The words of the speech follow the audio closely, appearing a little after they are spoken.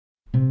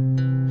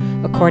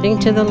According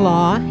to the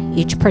law,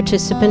 each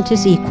participant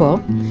is equal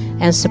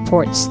and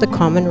supports the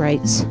common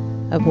rights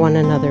of one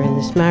another in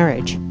this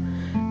marriage.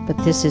 But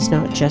this is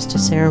not just a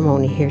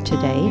ceremony here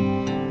today.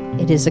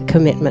 It is a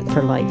commitment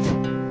for life,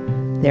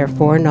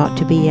 therefore not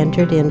to be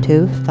entered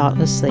into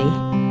thoughtlessly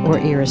or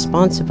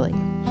irresponsibly.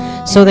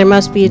 So there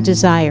must be a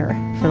desire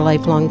for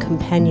lifelong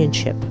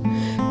companionship.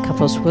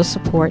 Couples will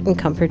support and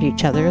comfort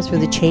each other through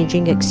the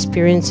changing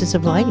experiences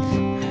of life.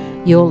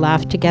 You'll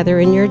laugh together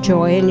in your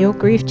joy and you'll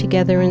grieve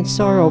together in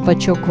sorrow,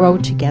 but you'll grow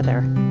together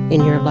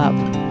in your love.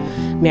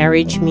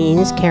 Marriage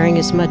means caring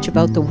as much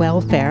about the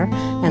welfare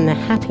and the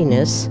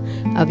happiness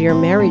of your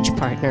marriage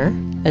partner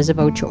as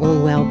about your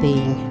own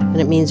well-being.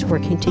 And it means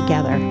working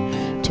together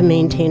to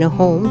maintain a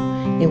home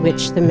in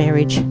which the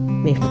marriage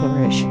may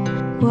flourish.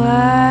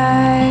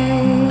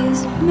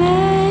 Wise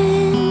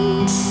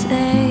men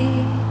say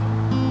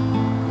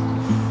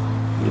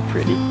You're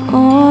pretty.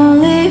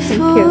 only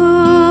fools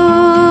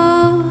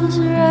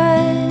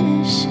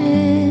rush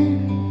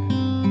in,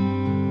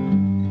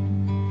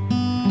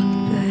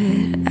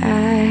 but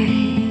I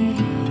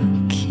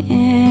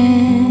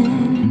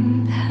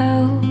can't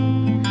help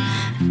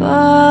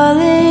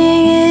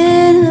falling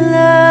in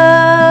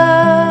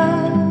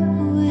love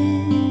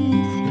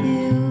with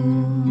you.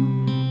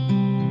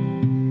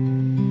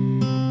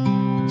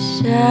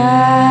 Shall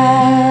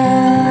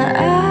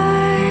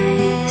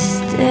I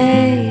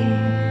stay?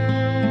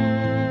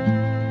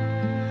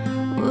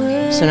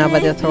 So now, by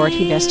the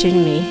authority vested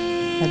in me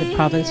by the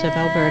province of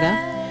Alberta,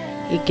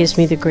 it gives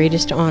me the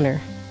greatest honor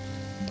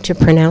to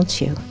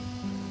pronounce you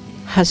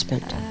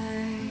husband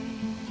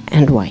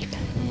and wife.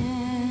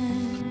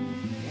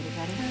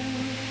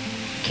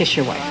 Kiss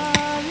your wife.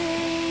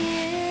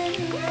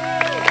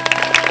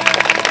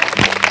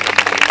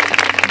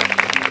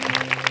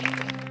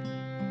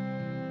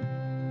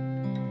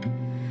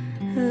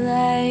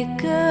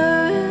 Like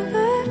a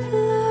river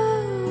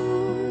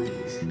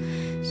flows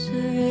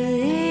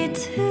surely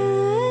to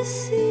the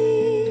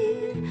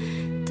sea,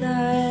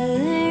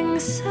 darling,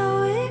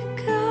 so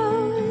it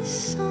goes.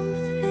 Some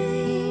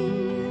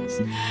things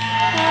are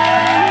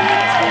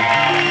meant to be.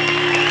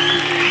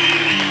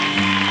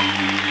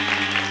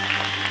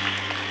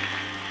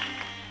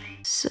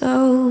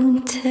 So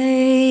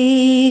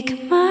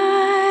take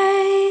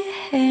my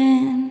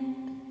hand,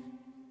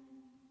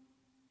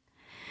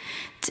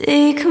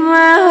 take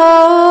my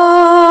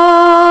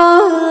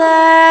whole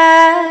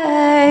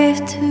life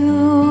too,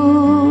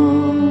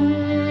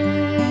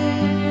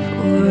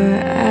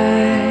 for I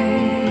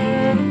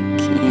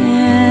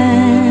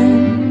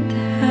can't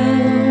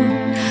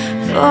help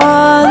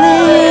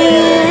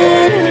falling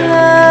in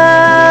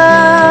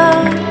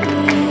love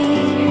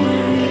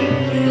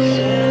with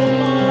you,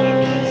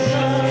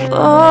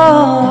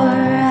 for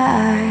I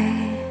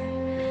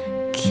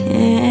can't